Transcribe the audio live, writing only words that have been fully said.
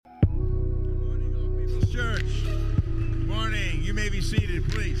You may be seated,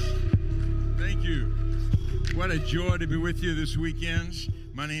 please. Thank you. What a joy to be with you this weekend.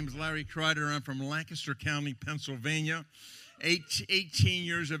 My name is Larry Kreider. I'm from Lancaster County, Pennsylvania. 18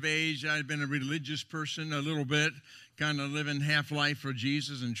 years of age. I've been a religious person a little bit, kind of living half life for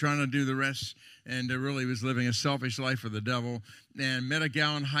Jesus and trying to do the rest, and really was living a selfish life for the devil. And met a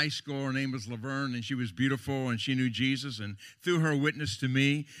gal in high school. Her name was Laverne, and she was beautiful, and she knew Jesus. And through her witness to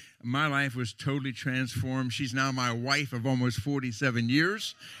me, my life was totally transformed. She's now my wife of almost 47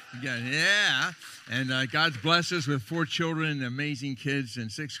 years. Yeah. And God's blessed us with 4 children, amazing kids, and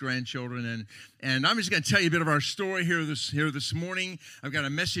 6 grandchildren. And I'm just going to tell you a bit of our story here this morning. I've got a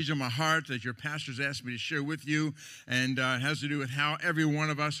message on my heart that your pastors asked me to share with you. And it has to do with how every one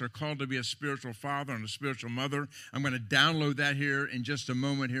of us are called to be a spiritual father and a spiritual mother. I'm going to download that here in just a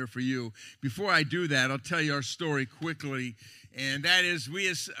moment here for you. Before I do that, I'll tell you our story quickly. And that is,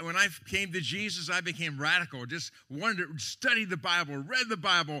 when I came to Jesus, I became radical. Just wanted to study the Bible, read the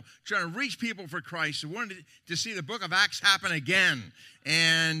Bible, trying to reach people for Christ. I wanted to see the book of Acts happen again.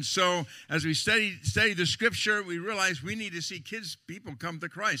 And so as we studied the scripture, we realized we need to see people come to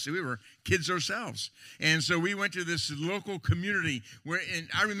Christ. So we were kids ourselves. And so we went to this local community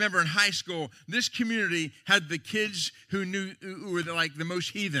I remember in high school, this community had the kids who were like the most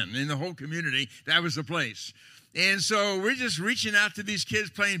heathen in the whole community. That was the place. And so we're just reaching out to these kids,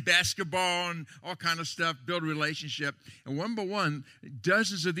 playing basketball and all kind of stuff, build a relationship. And one by one,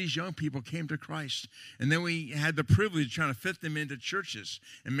 dozens of these young people came to Christ. And then we had the privilege of trying to fit them into churches.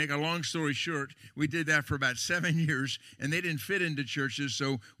 And make a long story short, we did that for about 7 years, and they didn't fit into churches.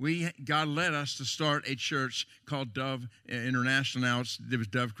 So God led us to start a church called Dove International. Now it was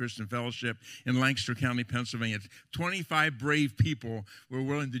Dove Christian Fellowship in Lancaster County, Pennsylvania. 25 brave people were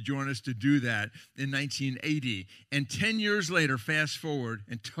willing to join us to do that in 1980. And 10 years later, fast forward,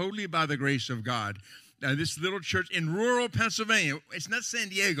 and totally by the grace of God, this little church in rural Pennsylvania, it's not San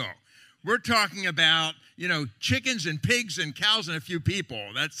Diego. We're talking about, chickens and pigs and cows and a few people.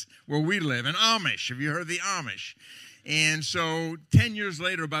 That's where we live. And Amish. Have you heard of the Amish? And so 10 years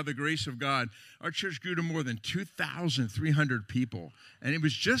later, by the grace of God, our church grew to more than 2,300 people. And it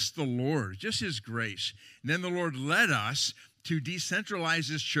was just the Lord, just His grace. And then the Lord led us to decentralize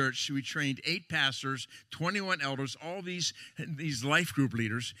this church. We trained 8 pastors, 21 elders, all these life group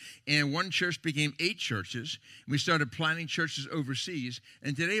leaders, and one church became 8 churches. We started planting churches overseas,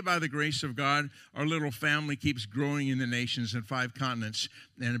 and today, by the grace of God, our little family keeps growing in the nations in 5 continents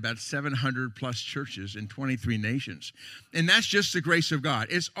and about 700 plus churches in 23 nations. And that's just the grace of God.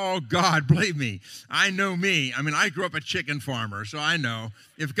 It's all God, believe me. I know me. I grew up a chicken farmer, so I know.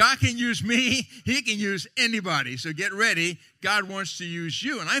 If God can use me, He can use anybody. So get ready. God wants to use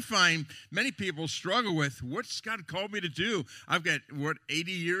you. And I find many people struggle with, what's God called me to do? I've got,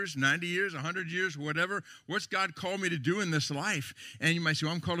 80 years, 90 years, 100 years, whatever. What's God called me to do in this life? And you might say,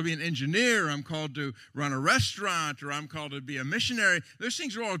 well, I'm called to be an engineer. I'm called to run a restaurant, or I'm called to be a missionary. Those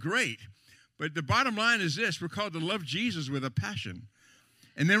things are all great. But the bottom line is this. We're called to love Jesus with a passion.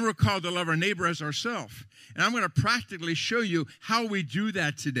 And then we're called to love our neighbor as ourselves. And I'm going to practically show you how we do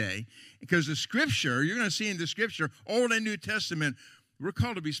that today. Because the scripture, you're going to see in the scripture, Old and New Testament, we're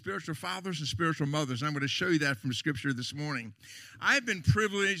called to be spiritual fathers and spiritual mothers. And I'm going to show you that from scripture this morning. I've been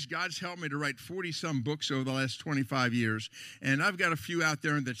privileged. God's helped me to write 40-some books over the last 25 years. And I've got a few out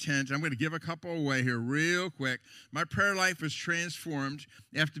there in the tent. I'm going to give a couple away here real quick. My prayer life was transformed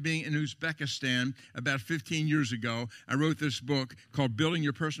after being in Uzbekistan about 15 years ago. I wrote this book called Building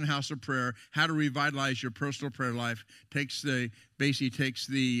Your Personal House of Prayer, How to Revitalize Your Personal Prayer Life. Basically takes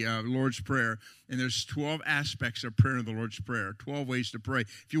the Lord's Prayer, and there's 12 aspects of prayer in the Lord's Prayer, 12 ways to pray.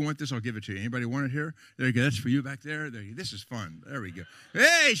 If you want this, I'll give it to you. Anybody want it here? There you go. That's for you back there. This is fun. There we go.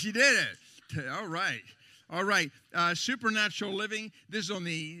 Hey, she did it. All right. Supernatural living. This is on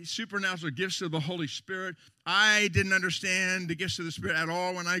the supernatural gifts of the Holy Spirit. I didn't understand the gifts of the Spirit at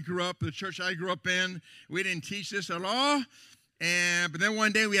all when I grew up. The church I grew up in, we didn't teach this at all. But then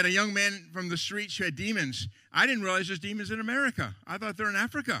one day we had a young man from the streets who had demons. I didn't realize there's demons in America. I thought they're in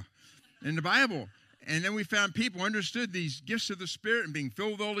Africa, in the Bible. And then we found people who understood these gifts of the Spirit and being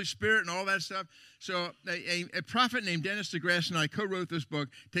filled with the Holy Spirit and all that stuff. So a prophet named Dennis DeGrasse and I co-wrote this book,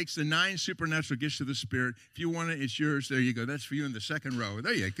 takes the 9 supernatural gifts of the Spirit. If you want it, it's yours. There you go. That's for you in the second row.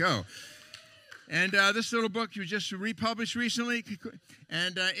 There you go. And this little book was just republished recently.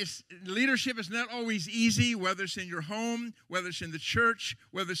 And leadership is not always easy, whether it's in your home, whether it's in the church,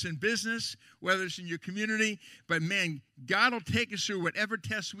 whether it's in business, whether it's in your community. But man, God will take us through whatever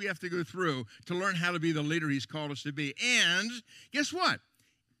tests we have to go through to learn how to be the leader He's called us to be. And guess what?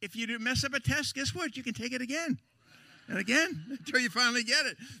 If you do mess up a test, guess what? You can take it again. And again, until you finally get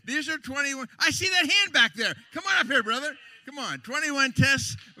it. These are 21. I see that hand back there. Come on up here, brother. Come on, 21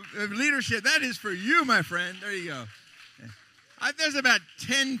 tests of leadership. That is for you, my friend. There you go. There's about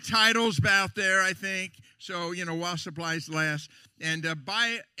 10 titles out there, I think. So, while supplies last. And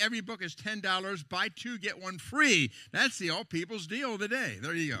buy every book is $10. Buy 2, get 1 free. That's the all people's deal today.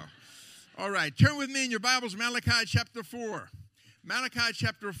 There you go. All right, turn with me in your Bibles, Malachi chapter 4. Malachi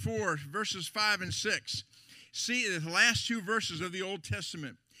chapter 4, verses 5 and 6. See the last 2 verses of the Old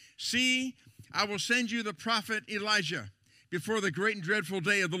Testament. See, I will send you the prophet Elijah before the great and dreadful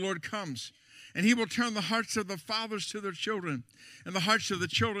day of the Lord comes. And he will turn the hearts of the fathers to their children, and the hearts of the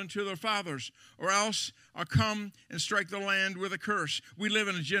children to their fathers, or else I'll come and strike the land with a curse. We live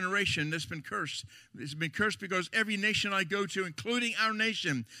in a generation that's been cursed. It's been cursed because every nation I go to, including our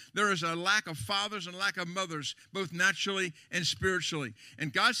nation, there is a lack of fathers and lack of mothers, both naturally and spiritually.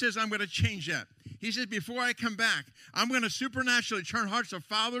 And God says, I'm going to change that. He says, before I come back, I'm going to supernaturally turn hearts of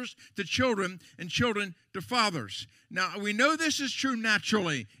fathers to children and children to fathers. Now, we know this is true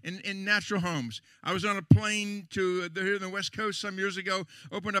naturally in natural homes. I was on a plane here in the West Coast some years ago,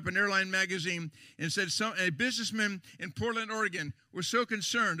 opened up an airline magazine, and said a businessman in Portland, Oregon, was so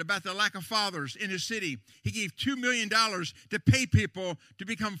concerned about the lack of fathers in his city, he gave $2 million to pay people to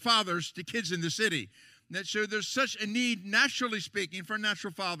become fathers to kids in the city. So there's such a need, naturally speaking, for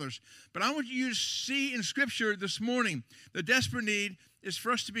natural fathers. But I want you to see in Scripture this morning, the desperate need is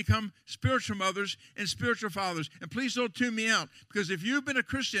for us to become spiritual mothers and spiritual fathers. And please don't tune me out, because if you've been a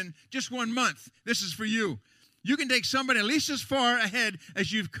Christian just 1 month, this is for you. You can take somebody at least as far ahead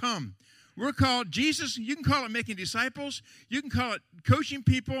as you've come. We're called Jesus. You can call it making disciples. You can call it coaching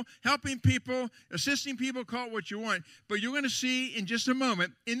people, helping people, assisting people. Call it what you want. But you're going to see in just a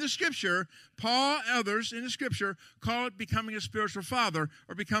moment in the Scripture, Paul, others in the Scripture call it becoming a spiritual father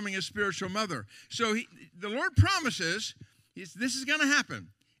or becoming a spiritual mother. So the Lord promises this is going to happen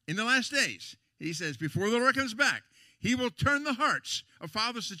in the last days. He says, before the Lord comes back, he will turn the hearts of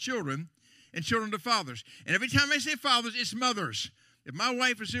fathers to children and children to fathers. And every time I say fathers, it's mothers. If my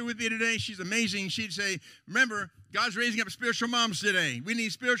wife was here with me today, she's amazing. She'd say, remember, God's raising up spiritual moms today. We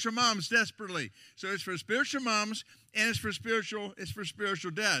need spiritual moms desperately. So it's for spiritual moms and it's for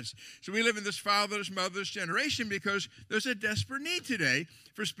spiritual dads. So we live in this fathers, mothers generation because there's a desperate need today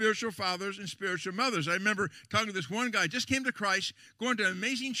for spiritual fathers and spiritual mothers. I remember talking to this one guy, just came to Christ, going to an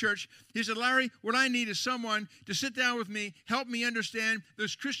amazing church. He said, Larry, what I need is someone to sit down with me, help me understand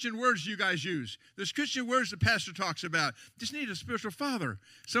those Christian words you guys use, those Christian words the pastor talks about. Just need a spiritual father,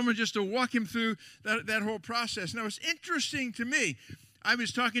 someone just to walk him through that whole process. Now, it's interesting to me. I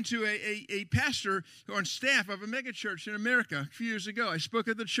was talking to a pastor on staff of a megachurch in America a few years ago. I spoke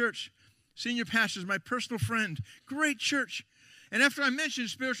at the church. Senior pastor is my personal friend. Great church. And after I mentioned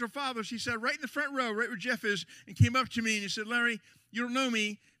spiritual fathers, he sat right in the front row, right where Jeff is, and came up to me and he said, Larry, you don't know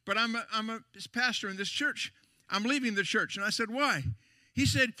me, but I'm a pastor in this church. I'm leaving the church. And I said, why? He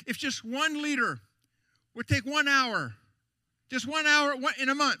said, if just one leader would take 1 hour, just 1 hour in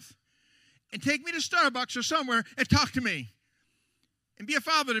a month, and take me to Starbucks or somewhere and talk to me and be a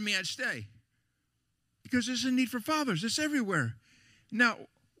father to me, I'd stay. Because there's a need for fathers. It's everywhere. Now,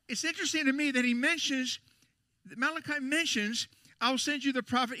 it's interesting to me that Malachi mentions, I'll send you the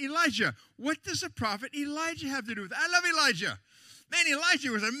prophet Elijah. What does the prophet Elijah have to do with it? I love Elijah. Man,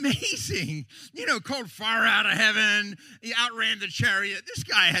 Elijah was amazing. Called fire out of heaven. He outran the chariot. This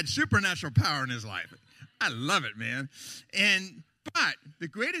guy had supernatural power in his life. I love it, man. But the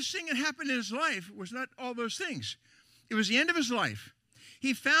greatest thing that happened in his life was not all those things. It was the end of his life.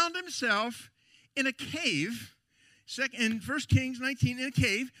 He found himself in a cave, in 1 Kings 19, in a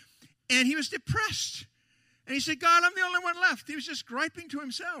cave, and he was depressed. And he said, God, I'm the only one left. He was just griping to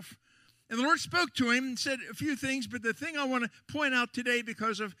himself. And the Lord spoke to him and said a few things, but the thing I want to point out today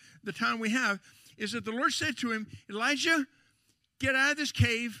because of the time we have is that the Lord said to him, Elijah, get out of this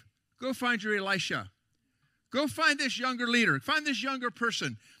cave, go find your Elisha. Go find this younger leader, find this younger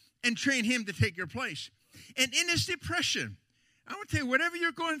person, and train him to take your place. And in his depression, I want to tell you, whatever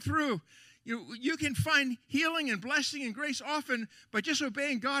you're going through, you can find healing and blessing and grace often by just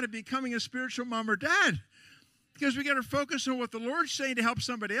obeying God and becoming a spiritual mom or dad. Because we got to focus on what the Lord's saying to help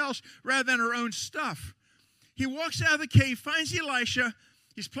somebody else rather than our own stuff. He walks out of the cave, finds Elisha.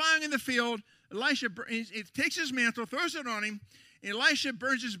 He's plowing in the field. Elisha he takes his mantle, throws it on him. And Elisha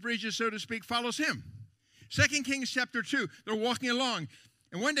burns his bridges, so to speak, follows him. 2 Kings chapter 2, they're walking along.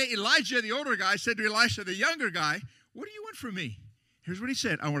 And one day Elijah, the older guy, said to Elisha, the younger guy, what do you want from me? Here's what he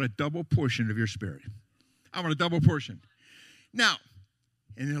said. I want a double portion of your spirit. I want a double portion. Now,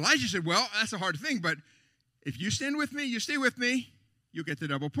 and Elijah said, well, that's a hard thing, but if you stand with me, you stay with me, you'll get the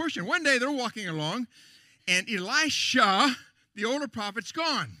double portion. One day they're walking along, and Elisha, the older prophet's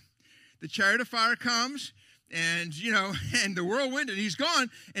gone. The chariot of fire comes, and, and the whirlwind, and he's gone.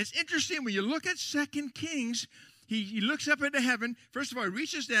 And it's interesting when you look at 2 Kings, he looks up into heaven. First of all, he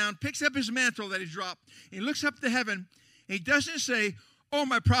reaches down, picks up his mantle that he dropped. He looks up to heaven, and he doesn't say, oh,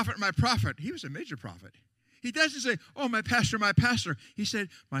 my prophet, my prophet. He was a major prophet. He doesn't say, oh, my pastor, my pastor. He said,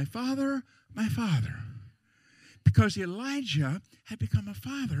 my father, my father. Because Elijah had become a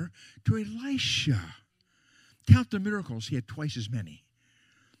father to Elisha. Count the miracles. He had twice as many.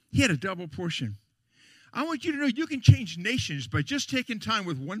 He had a double portion. I want you to know you can change nations by just taking time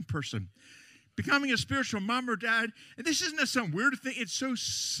with one person. Becoming a spiritual mom or dad. And this isn't some weird thing. It's so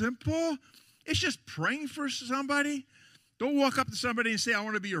simple. It's just praying for somebody. Don't walk up to somebody and say, I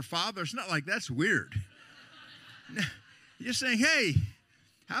want to be your father. It's not like that's weird. You're just saying, hey,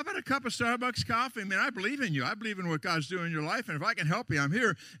 how about a cup of Starbucks coffee? Man, I believe in you. I believe in what God's doing in your life. And if I can help you, I'm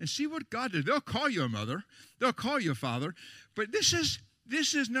here. And see what God did. They'll call you a mother. They'll call you a father. But this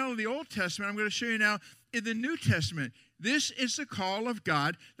is not only the Old Testament. I'm going to show you now in the New Testament. This is the call of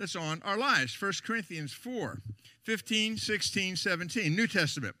God that's on our lives. 1 Corinthians 4, 15, 16, 17, New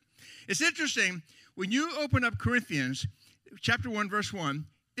Testament. It's interesting. When you open up Corinthians, chapter 1, verse 1,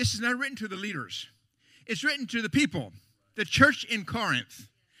 this is not written to the leaders. It's written to the people, the church in Corinth.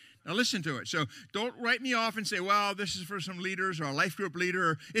 Now listen to it. So don't write me off and say, well, this is for some leaders or a life group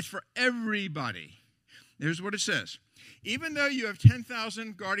leader. It's for everybody. Here's what it says. Even though you have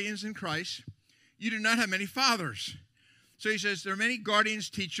 10,000 guardians in Christ, you do not have many fathers. So he says there are many guardians,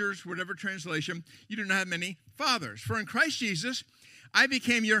 teachers, whatever translation. You do not have many fathers. For in Christ Jesus, I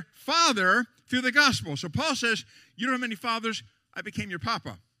became your father through the gospel. So Paul says, you don't have many fathers. I became your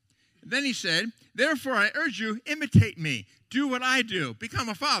papa. And then he said, therefore I urge you, imitate me. Do what I do. Become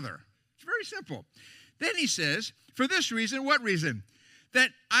a father. It's very simple. Then he says, for this reason, what reason? That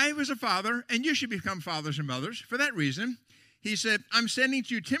I was a father and you should become fathers and mothers. For that reason, he said, I'm sending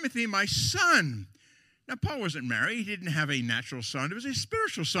to you Timothy, my son. Now, Paul wasn't married. He didn't have a natural son. It was a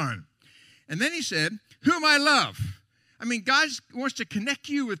spiritual son. And then he said, whom I love. I mean, God wants to connect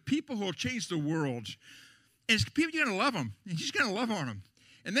you with people who will change the world. And it's people you're going to love them. And he's going to love on them.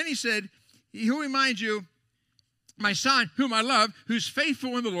 And then he said, he'll remind you, my son, whom I love, who's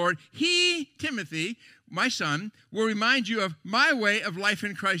faithful in the Lord, he, Timothy, my son, will remind you of my way of life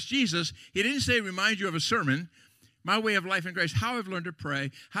in Christ Jesus. He didn't say remind you of a sermon. My way of life in Christ, how I've learned to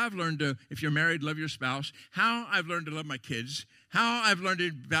pray, how I've learned to, if you're married, love your spouse, how I've learned to love my kids, how I've learned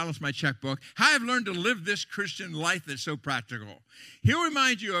to balance my checkbook, how I've learned to live this Christian life that's so practical. He'll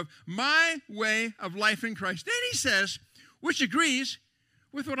remind you of my way of life in Christ. Then he says, which agrees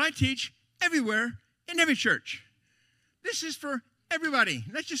with what I teach everywhere in every church. This is for everybody,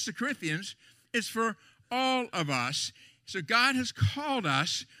 not just the Corinthians. It's for all of us. So God has called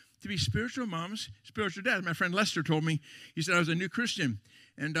us to be spiritual moms, spiritual dads. My friend Lester told me, he said, I was a new Christian,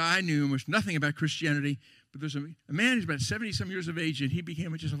 and I knew almost nothing about Christianity, but there's a man who's about 70-some years of age, and he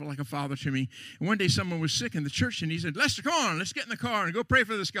became just like a father to me. And one day someone was sick in the church, and he said, Lester, come on, let's get in the car and go pray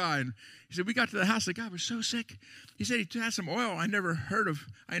for this guy. And he said, we got to the house, the guy was so sick. He said he had some oil I never heard of.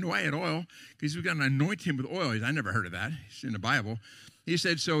 I know I had oil, because we got to anoint him with oil. He said, I never heard of that. It's in the Bible. He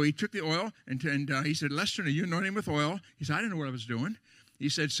said, so he took the oil, and he said, Lester, are you anointing him with oil? He said, I didn't know what I was doing. He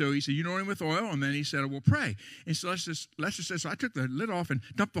said, you anoint him with oil, and then he said, we'll pray. And so Lester said, so I took the lid off and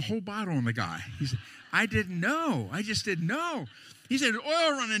dumped the whole bottle on the guy. He said, I didn't know. I just didn't know. He said,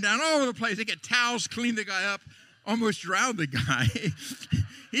 oil running down all over the place. They get towels, clean the guy up, almost drowned the guy.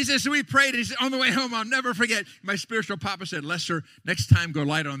 He said, so we prayed, and he said, on the way home, I'll never forget. My spiritual papa said, Lester, next time go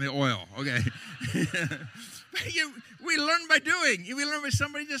light on the oil, okay? We learn by doing. We learn by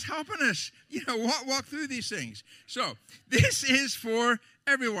somebody just helping us, walk through these things. So this is for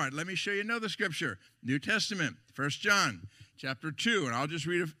everyone. Let me show you another scripture. New Testament, 1 John chapter 2. And I'll just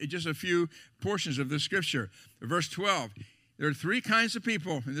read just a few portions of this scripture. Verse 12. There are three kinds of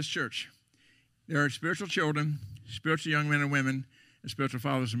people in this church. There are spiritual children, spiritual young men and women, and spiritual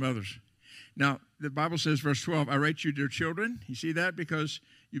fathers and mothers. Now, the Bible says, verse 12, I write you, dear children. You see that? Because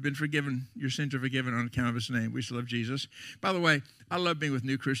you've been forgiven. Your sins are forgiven on account of his name. We still love Jesus. By the way, I love being with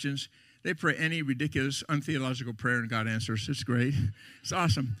new Christians. They pray any ridiculous, untheological prayer and God answers. It's great. It's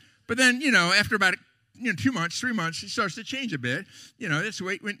awesome. But then, after about 2 months, 3 months, it starts to change a bit. It's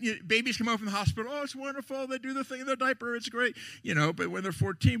when babies come home from the hospital. Oh, it's wonderful. They do the thing in their diaper. It's great. But when they're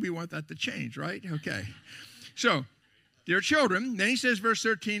 14, we want that to change, right? Okay. So, dear children, then he says, verse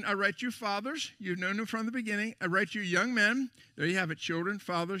 13, I write you fathers. You've known them from the beginning. I write you young men. There you have it, children,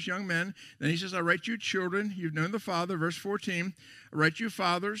 fathers, young men. Then he says, I write you children. You've known the Father. Verse 14, I write you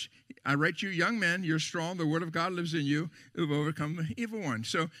fathers. I write you young men. You're strong. The word of God lives in you. You've overcome the evil one.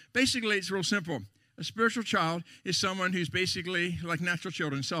 So basically, it's real simple. A spiritual child is someone who's basically, like natural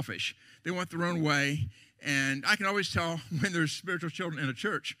children, selfish. They want their own way. And I can always tell when there's spiritual children in a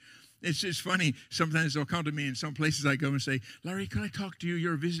church. It's just funny. Sometimes they'll come to me in some places I go and say, Larry, can I talk to you?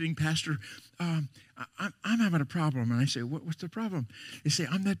 You're a visiting pastor. I'm having a problem. And I say, what's the problem? They say,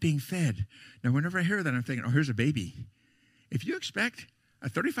 I'm not being fed. Now, whenever I hear that, I'm thinking, oh, here's a baby. If you expect a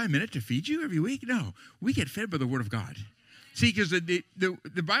 35-minute to feed you every week, no. We get fed by the Word of God. See, because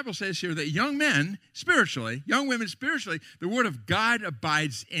the Bible says here that young men spiritually, young women spiritually, the Word of God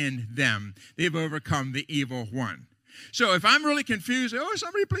abides in them. They've overcome the evil one. So if I'm really confused, oh,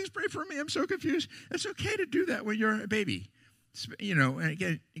 somebody please pray for me. I'm so confused. It's okay to do that when you're a baby. You know, and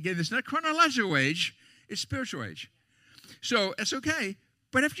again, it's not chronological age. It's spiritual age. So it's okay.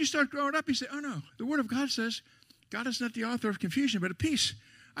 But after you start growing up, you say, oh, no. The Word of God says God is not the author of confusion, but of peace.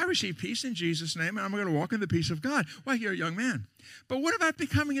 I receive peace in Jesus' name, and I'm going to walk in the peace of God. Well, you're a young man. But what about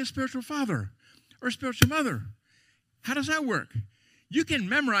becoming a spiritual father or a spiritual mother? How does that work? You can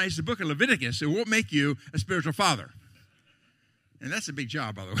memorize the book of Leviticus. It won't make you a spiritual father. And that's a big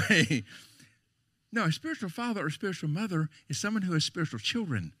job, by the way. No, a spiritual father or spiritual mother is someone who has spiritual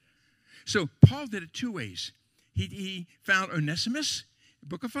children. So Paul did it two ways. He found Onesimus, the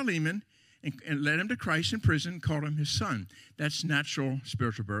book of Philemon, and led him to Christ in prison, called him his son. That's natural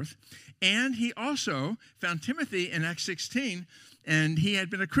spiritual birth. And he also found Timothy in Acts 16, and he had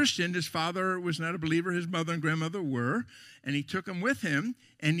been a Christian. His father was not a believer. His mother and grandmother were. And he took him with him,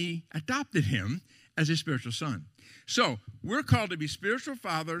 and he adopted him as his spiritual son. So we're called to be spiritual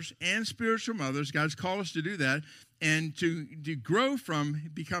fathers and spiritual mothers. God's called us to do that. And to grow from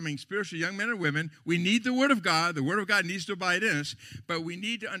becoming spiritual young men and women, we need the Word of God. The Word of God needs to abide in us. But we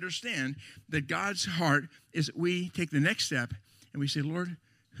need to understand that God's heart is we take the next step and we say, Lord,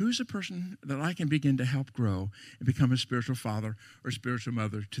 who's a person that I can begin to help grow and become a spiritual father or spiritual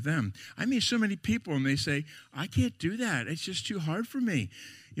mother to them? I meet so many people and they say, I can't do that. It's just too hard for me.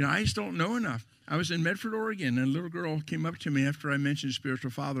 You know, I just don't know enough. I was in Medford, Oregon, and a little girl came up to me after I mentioned spiritual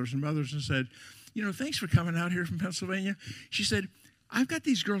fathers and mothers and said, you know, thanks for coming out here from Pennsylvania. She said, I've got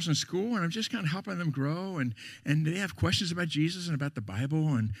these girls in school, and I'm just kind of helping them grow, and they have questions about Jesus and about the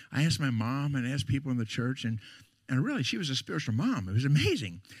Bible, and I asked my mom and I asked people in the church, and really, she was a spiritual mom. It was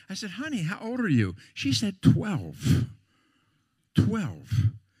amazing. I said, honey, how old are you? She said 12. 12.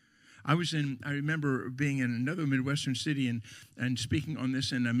 I remember being in another Midwestern city and speaking on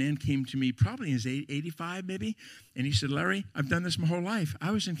this, and a man came to me, probably in his 85 maybe, and he said, Larry, I've done this my whole life. I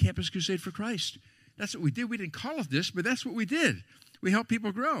was in Campus Crusade for Christ. That's what we did. We didn't call it this, but that's what we did. We helped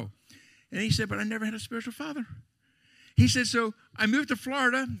people grow. And he said, but I never had a spiritual father. He said, so I moved to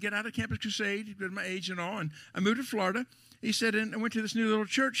Florida, get out of Campus Crusade, good at my age and all, and I moved to Florida. He said, and I went to this new little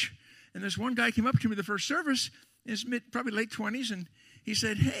church, and this one guy came up to me the first service, in his probably late 20s, and he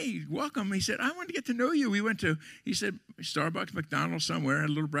said, hey, welcome. He said, I want to get to know you. We went to, he said, Starbucks, McDonald's, somewhere, had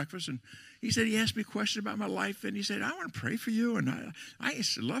a little breakfast. And he said, he asked me questions about my life. And he said, I want to pray for you. And I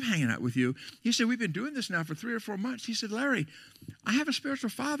used to love hanging out with you. He said, we've been doing this now for 3 or 4 months. He said, Larry, I have a spiritual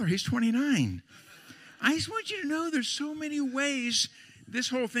father. He's 29. I just want you to know there's so many ways this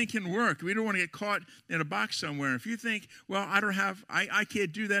whole thing can work. We don't want to get caught in a box somewhere. If you think, well, I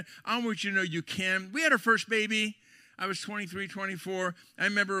can't do that, I want you to know you can. We had our first baby. I was 23, 24. I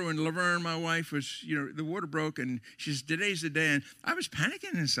remember when Laverne, my wife, was, the water broke, and she said, today's the day. And I was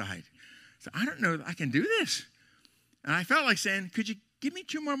panicking inside. So I don't know that I can do this. And I felt like saying, could you give me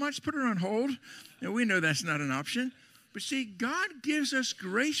 2 more months, put her on hold? And we know that's not an option. But see, God gives us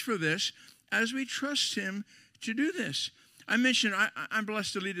grace for this as we trust him to do this. I mentioned I'm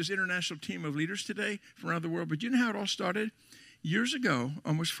blessed to lead this international team of leaders today from around the world. But you know how it all started? Years ago,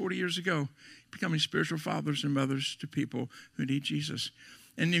 almost 40 years ago, becoming spiritual fathers and mothers to people who need Jesus.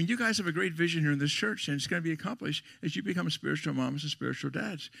 And you guys have a great vision here in this church, and it's going to be accomplished as you become spiritual moms and spiritual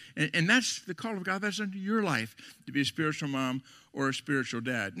dads. And that's the call of God that's under your life, to be a spiritual mom or a spiritual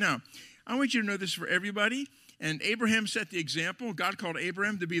dad. Now, I want you to know this for everybody. And Abraham set the example. God called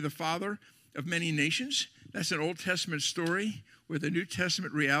Abraham to be the father of many nations. That's an Old Testament story with a New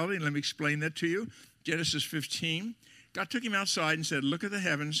Testament reality. And let me explain that to you. Genesis 15. God took him outside and said, look at the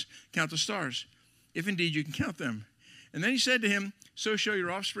heavens, count the stars, if indeed you can count them. And then he said to him, so shall your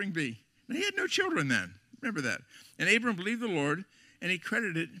offspring be. And he had no children then. Remember that. And Abram believed the Lord, and he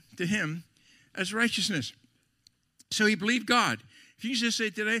credited it to him as righteousness. So he believed God. If you just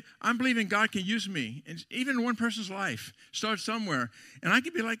say today, I'm believing God can use me. And even one person's life starts somewhere. And I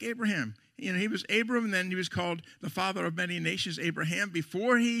could be like Abraham. He was Abram, and then he was called the father of many nations, Abraham,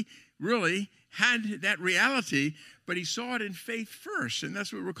 before he really had that reality, but he saw it in faith first, and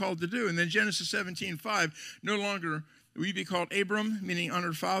that's what we're called to do. And then Genesis 17:5, no longer Will you be called Abram, meaning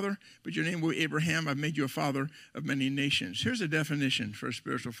honored father? But your name will be Abraham. I've made you a father of many nations. Here's a definition for a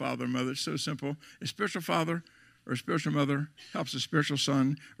spiritual father or mother. It's so simple. A spiritual father or a spiritual mother helps a spiritual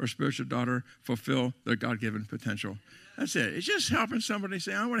son or spiritual daughter fulfill their God-given potential. That's it. It's just helping somebody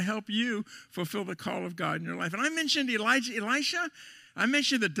say, I want to help you fulfill the call of God in your life. And I mentioned Elisha. I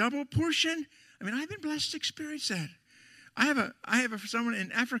mentioned the double portion. I mean, I've been blessed to experience that. I have someone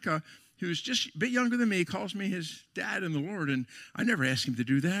in Africa who's just a bit younger than me, calls me his dad in the Lord, and I never asked him to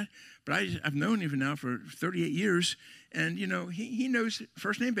do that, but I've known him now for 38 years, and, you know, he knows,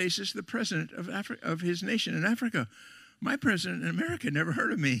 first name basis, the president of his nation in Africa. My president in America never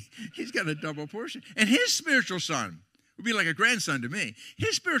heard of me. He's got a double portion. And his spiritual son would be like a grandson to me.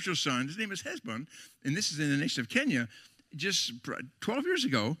 His spiritual son, his name is Hezbon, and this is in the nation of Kenya, just 12 years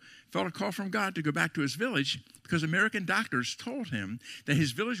ago, felt a call from God to go back to his village because American doctors told him that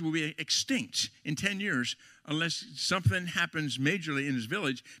his village will be extinct in 10 years unless something happens majorly in his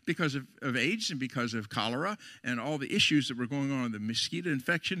village because of AIDS and because of cholera and all the issues that were going on, the mosquito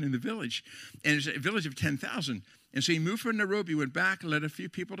infection in the village. And it's a village of 10,000. And so he moved from Nairobi, went back, led a few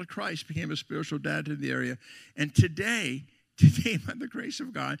people to Christ, became a spiritual dad in the area. And today, by the grace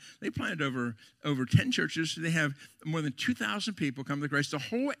of God, they planted over 10 churches. They have more than 2,000 people come to Christ. The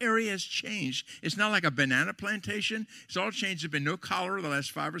whole area has changed. It's not like a banana plantation. It's all changed. There's been no cholera the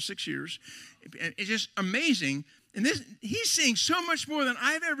last 5 or 6 years. It's just amazing. And he's seeing so much more than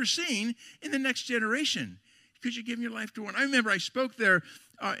I've ever seen in the next generation. Could you give your life to one? I remember I spoke there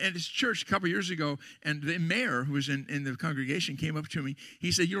at his church a couple years ago, and the mayor who was in the congregation came up to me.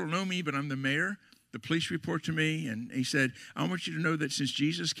 He said, you don't know me, but I'm the mayor. The police report to me, and he said, I want you to know that since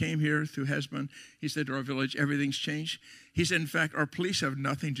Jesus came here through Hezbon, he said, to our village, everything's changed. He said, in fact, our police have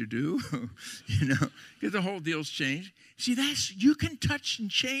nothing to do, because the whole deal's changed. See, you can touch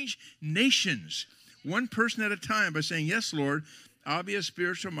and change nations, one person at a time, by saying, yes, Lord, I'll be a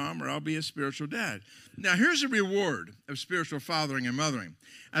spiritual mom or I'll be a spiritual dad. Now, here's the reward of spiritual fathering and mothering.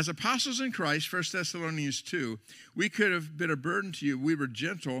 As apostles in Christ, 1 Thessalonians 2, we could have been a burden to you. We were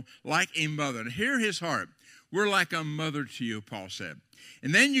gentle like a mother. And hear his heart. We're like a mother to you, Paul said.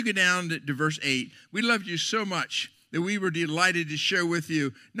 And then you go down to verse 8. We loved you so much that we were delighted to share with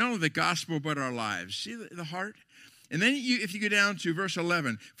you not only the gospel but our lives. See the heart? And then if you go down to verse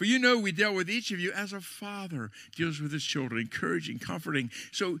 11, for you know we dealt with each of you as a father deals with his children, encouraging, comforting.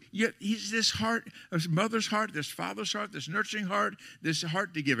 So he's this heart, this mother's heart, this father's heart, this nurturing heart, this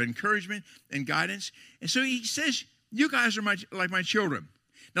heart to give encouragement and guidance. And so he says, you guys are like my children.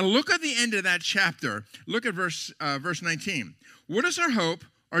 Now look at the end of that chapter. Look at verse 19. What is our hope,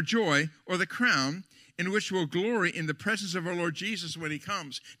 our joy, or the crown in which we'll glory in the presence of our Lord Jesus when he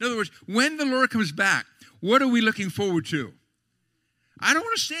comes? In other words, when the Lord comes back, what are we looking forward to? I don't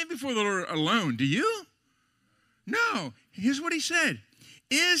want to stand before the Lord alone. Do you? No. Here's what he said.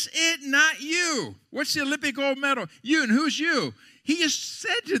 Is it not you? What's the Olympic gold medal? You. And who's you? He just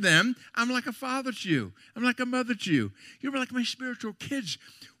said to them, I'm like a father to you. I'm like a mother to you. You're like my spiritual kids.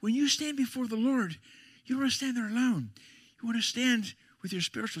 When you stand before the Lord, you don't want to stand there alone. You want to stand with your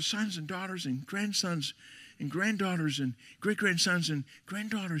spiritual sons and daughters and grandsons and granddaughters and great-grandsons and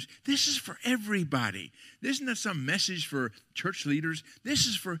granddaughters. This is for everybody. This isn't some message for church leaders. This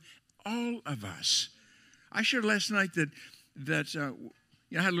is for all of us. I shared last night that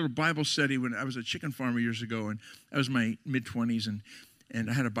I had a little Bible study when I was a chicken farmer years ago, and I was in my mid-20s, and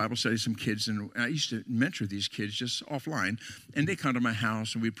I had a Bible study with some kids, and I used to mentor these kids just offline, and they come to my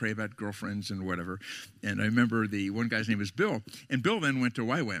house, and we'd pray about girlfriends and whatever. And I remember the one guy's name was Bill, and Bill then went to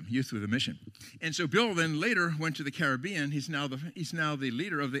YWAM, Youth with a Mission. And so Bill then later went to the Caribbean. He's now the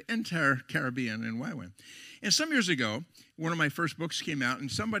leader of the entire Caribbean in YWAM. And some years ago, one of my first books came out, and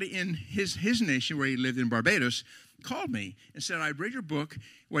somebody in his nation, where he lived in Barbados, called me and said, I read your book.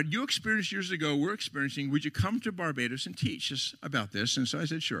 What you experienced years ago, we're experiencing. Would you come to Barbados and teach us about this? And so I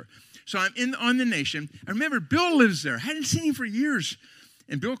said, sure. So I'm on the nation. I remember Bill lives there. I hadn't seen him for years.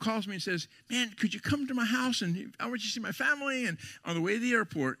 And Bill calls me and says, man, could you come to my house? And I want you to see my family. And on the way to the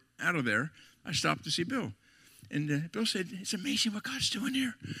airport, out of there, I stopped to see Bill. And Bill said, it's amazing what God's doing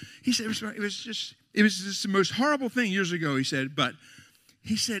here. He said, it was just the most horrible thing years ago, he said. But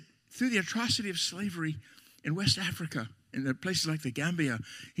he said, through the atrocity of slavery in West Africa, in the places like the Gambia,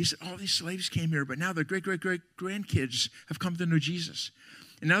 he said, all these slaves came here, but now their great-great-great-grandkids have come to know Jesus.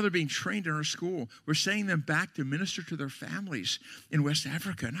 And now they're being trained in our school. We're sending them back to minister to their families in West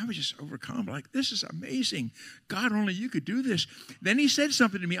Africa. And I was just overcome, like, this is amazing. God, only you could do this. Then he said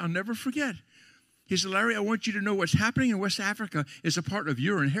something to me I'll never forget. He said, Larry, I want you to know what's happening in West Africa is a part of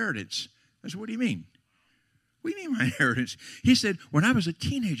your inheritance. I said, what do you mean? What do you mean my inheritance? He said, when I was a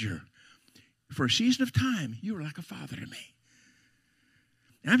teenager, For a season of time, you were like a father to me.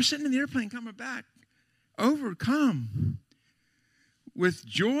 And I'm sitting in the airplane coming back, overcome with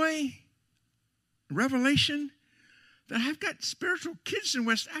joy, revelation, that I've got spiritual kids in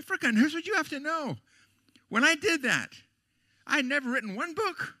West Africa. And here's what you have to know. When I did that, I had never written one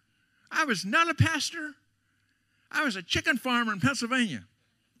book. I was not a pastor. I was a chicken farmer in Pennsylvania.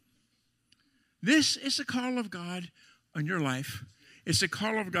 This is the call of God on your life. It's the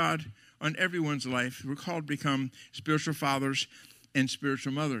call of God on everyone's life. We're called to become spiritual fathers and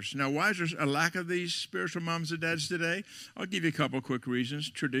spiritual mothers. Now, why is there a lack of these spiritual moms and dads today? I'll give you a couple of quick reasons.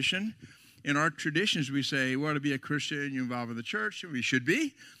 Tradition. In our traditions, we say, well, to be a Christian, you're involved with the church, and we should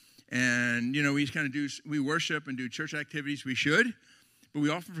be. And, we kind of we worship and do church activities. We should. But we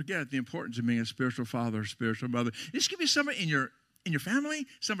often forget the importance of being a spiritual father, spiritual mother. This could be somebody in your family,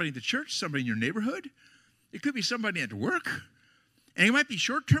 somebody in the church, somebody in your neighborhood. It could be somebody at work. And it might be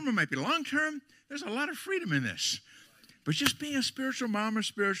short-term, it might be long-term. There's a lot of freedom in this. But just being a spiritual mom or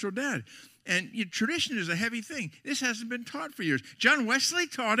spiritual dad. And tradition is a heavy thing. This hasn't been taught for years. John Wesley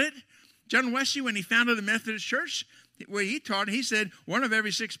taught it. John Wesley, when he founded the Methodist Church, where he taught, he said one of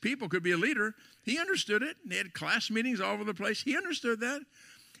every 6 people could be a leader. He understood it. They had class meetings all over the place. He understood that.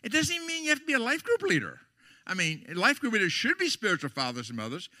 It doesn't even mean you have to be a life group leader. I mean, life group leaders should be spiritual fathers and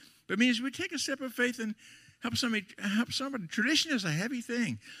mothers, but it means we take a step of faith and help somebody. Tradition is a heavy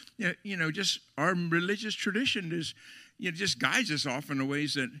thing. Just our religious tradition is, just guides us off in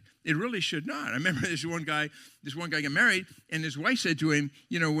ways that it really should not. I remember this one guy got married, and his wife said to him,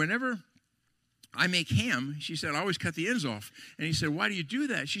 whenever I make ham, she said, I always cut the ends off. And he said, why do you do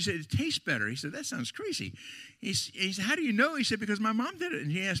that? She said, it tastes better. He said, that sounds crazy. He said, how do you know? He said, because my mom did it.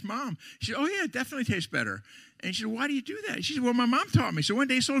 And he asked Mom. She said, oh, yeah, it definitely tastes better. And she said, why do you do that? She said, well, my mom taught me. So one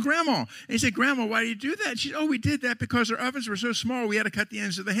day he told Grandma. And he said, Grandma, why do you do that? She said, oh, we did that because our ovens were so small, we had to cut the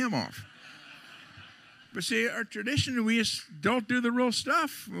ends of the ham off. But see, our tradition, we just don't do the real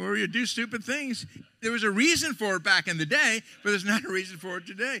stuff, or you do stupid things. There was a reason for it back in the day, but there's not a reason for it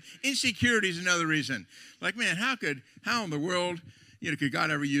today. Insecurity is another reason. Like, man, how in the world, could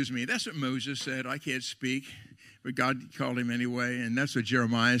God ever use me? That's what Moses said. I can't speak, but God called him anyway. And that's what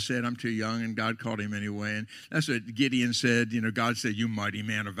Jeremiah said. I'm too young, and God called him anyway. And that's what Gideon said. God said, you mighty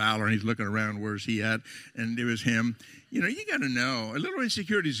man of valor. And he's looking around, where's he at? And it was him. You got to know, a little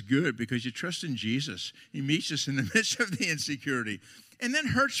insecurity is good because you trust in Jesus. He meets us in the midst of the insecurity. And then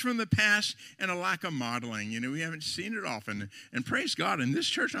hurts from the past and a lack of modeling. We haven't seen it often. And praise God, in this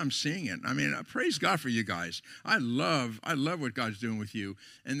church, I'm seeing it. I mean, praise God for you guys. I love what God's doing with you.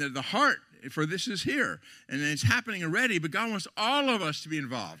 And the heart for this is here. And it's happening already, but God wants all of us to be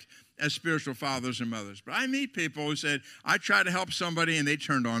involved as spiritual fathers and mothers. But I meet people who said, I tried to help somebody and they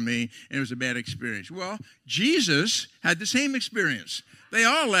turned on me and it was a bad experience. Well, Jesus had the same experience. They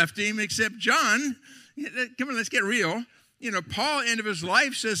all left him except John. Come on, let's get real. Paul, end of his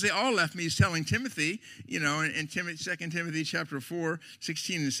life, says they all left me. He's telling Timothy, in 2 Timothy chapter 4,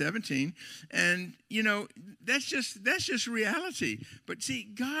 16 and 17. And, that's just reality. But see,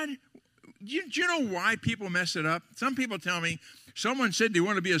 God, do you know why people mess it up? Some people tell me, someone said they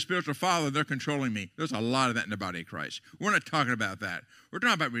want to be a spiritual father, they're controlling me. There's a lot of that in the body of Christ. We're not talking about that. We're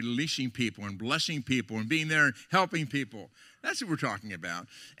talking about releasing people and blessing people and being there and helping people. That's what we're talking about.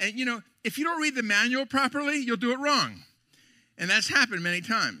 And, if you don't read the manual properly, you'll do it wrong. And that's happened many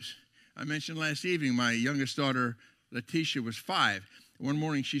times. I mentioned last evening my youngest daughter, Letitia, was 5. One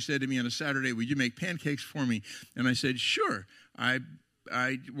morning she said to me on a Saturday, would you make pancakes for me? And I said, sure. I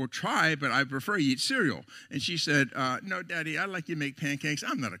will try, but I prefer you eat cereal. And she said, no, Daddy, I'd like you to make pancakes.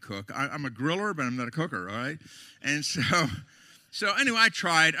 I'm not a cook. I'm a griller, but I'm not a cooker, all right? And so anyway, I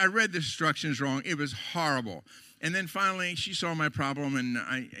tried. I read the instructions wrong. It was horrible. And then finally, she saw my problem,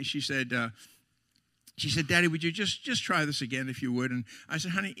 and she said, Daddy, would you just try this again if you would? And I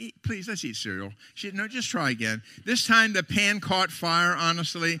said, honey, please, let's eat cereal. She said, no, just try again. This time the pan caught fire,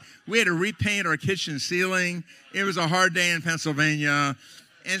 honestly. We had to repaint our kitchen ceiling. It was a hard day in Pennsylvania.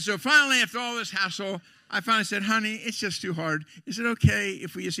 And so finally, after all this hassle, I finally said, honey, it's just too hard. Is it okay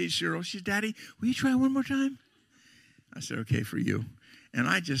if we just eat cereal? She said, Daddy, will you try one more time? I said, okay, for you. And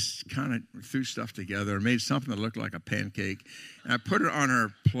I just kind of threw stuff together and made something that looked like a pancake. And I put it on her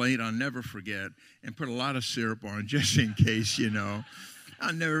plate, I'll never forget, and put a lot of syrup on just in case,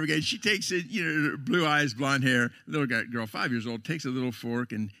 I'll never forget. She takes it, blue eyes, blonde hair, little girl, 5 years old, takes a little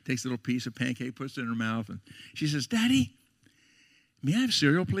fork and takes a little piece of pancake, puts it in her mouth. And she says, Daddy, may I have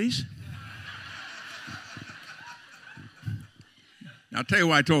cereal, please? Now, I'll tell you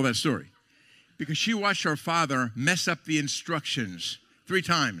why I told that story. Because she watched her father mess up the instructions 3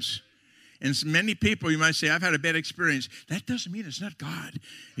 times. And many people, you might say, I've had a bad experience. That doesn't mean it's not God.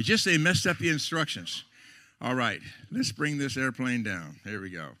 It's just they messed up the instructions. All right, let's bring this airplane down. Here we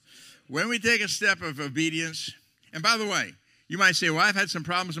go. When we take a step of obedience, and by the way, you might say, well, I've had some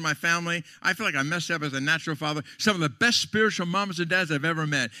problems in my family. I feel like I messed up as a natural father. Some of the best spiritual moms and dads I've ever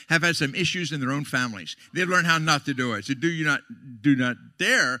met have had some issues in their own families. They've learned how not to do it. So do not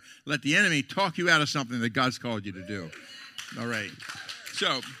dare let the enemy talk you out of something that God's called you to do. All right.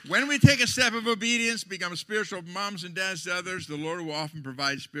 So when we take a step of obedience, become spiritual moms and dads to others, the Lord will often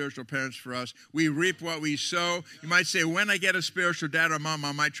provide spiritual parents for us. We reap what we sow. You might say, when I get a spiritual dad or mom,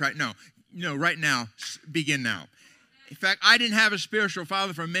 I might try. No, right now, begin now. In fact, I didn't have a spiritual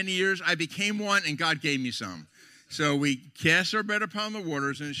father for many years. I became one, and God gave me some. So we cast our bread upon the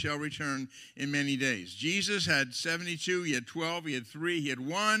waters, and it shall return in many days. Jesus had 72, he had 12, he had 3, he had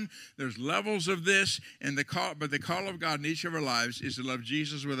 1. There's levels of this, but the call of God in each of our lives is to love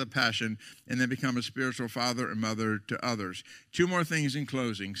Jesus with a passion and then become a spiritual father and mother to others. 2 more things in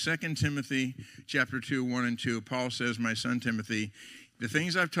closing. 2 Timothy chapter 2, 1 and 2, Paul says, my son Timothy, the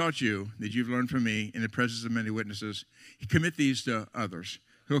things I've taught you that you've learned from me in the presence of many witnesses, commit these to others.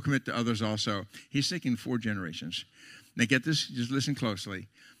 He'll commit to others also. He's thinking 4 generations. Now get this, just listen closely.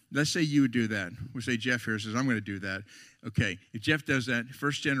 Let's say you would do that. We'll say Jeff here says, I'm going to do that. Okay, if Jeff does that,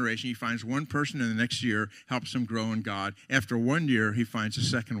 first generation, he finds one person in the next year, helps him grow in God. After 1 year, he finds a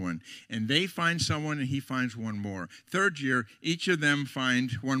second one. And they find someone, and he finds one more. 3rd year, each of them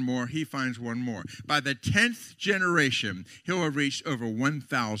find one more. He finds one more. By the 10th generation, he'll have reached over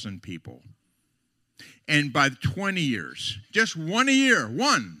 1,000 people. And by 20 years, just one a year,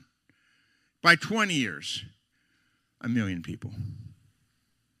 one. By 20 years, 1 million people.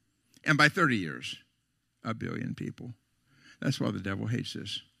 And by 30 years, 1 billion people. That's why the devil hates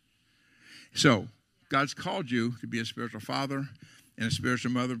this. So, God's called you to be a spiritual father and a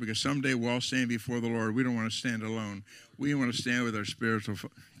spiritual mother, because someday we'll all stand before the Lord. We don't want to stand alone. We want to stand with our spiritual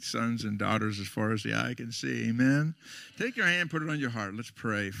sons and daughters as far as the eye can see. Amen? Take your hand, put it on your heart. Let's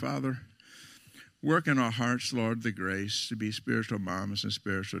pray. Father, work in our hearts, Lord, the grace to be spiritual mamas and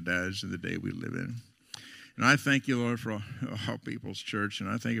spiritual dads in the day we live in. And I thank you, Lord, for All People's Church, and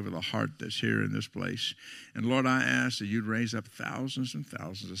I thank you for the heart that's here in this place. And, Lord, I ask that you'd raise up thousands and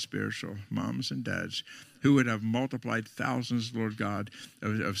thousands of spiritual moms and dads who would have multiplied thousands, Lord God,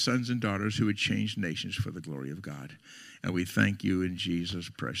 of sons and daughters who would change nations for the glory of God. And we thank you in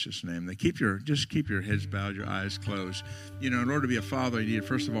Jesus' precious name. Then just keep your heads bowed, your eyes closed. In order to be a father, you need to,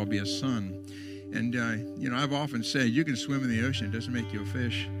 first of all, be a son. And, I've often said, you can swim in the ocean, it doesn't make you a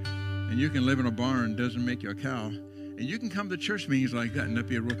fish. And you can live in a barn, doesn't make you a cow. And you can come to church meetings like that and not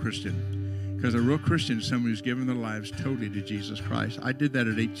be a real Christian. Because a real Christian is someone who's given their lives totally to Jesus Christ. I did that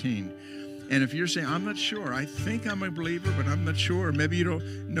at 18. And if you're saying, I'm not sure, I think I'm a believer, but I'm not sure, or maybe you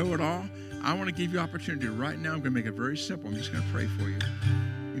don't know it all, I want to give you opportunity. Right now, I'm going to make it very simple. I'm just going to pray for you.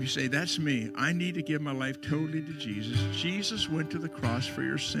 If you say, that's me, I need to give my life totally to Jesus. Jesus went to the cross for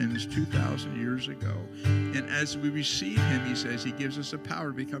your sins 2,000 years ago. And as we receive him, he says, he gives us the power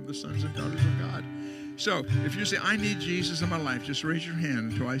to become the sons and daughters of God. So if you say, I need Jesus in my life, just raise your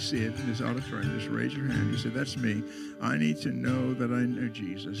hand until I see it in this auditorium. Just raise your hand. You say, that's me. I need to know that I know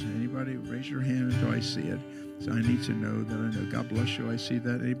Jesus. Anybody, raise your hand until I see it. So I need to know that I know. God bless you. I see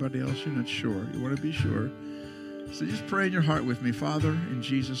that. Anybody else? You're not sure. You want to be sure. So just pray in your heart with me. Father, in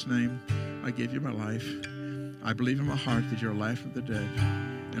Jesus' name, I give you my life. I believe in my heart that you're life of the dead.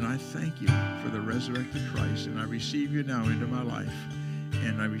 And I thank you for the resurrected Christ. And I receive you now into my life.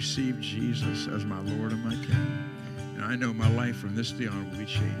 And I receive Jesus as my Lord and my King. And I know my life from this day on will be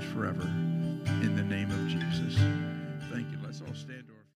changed forever. In the name of Jesus.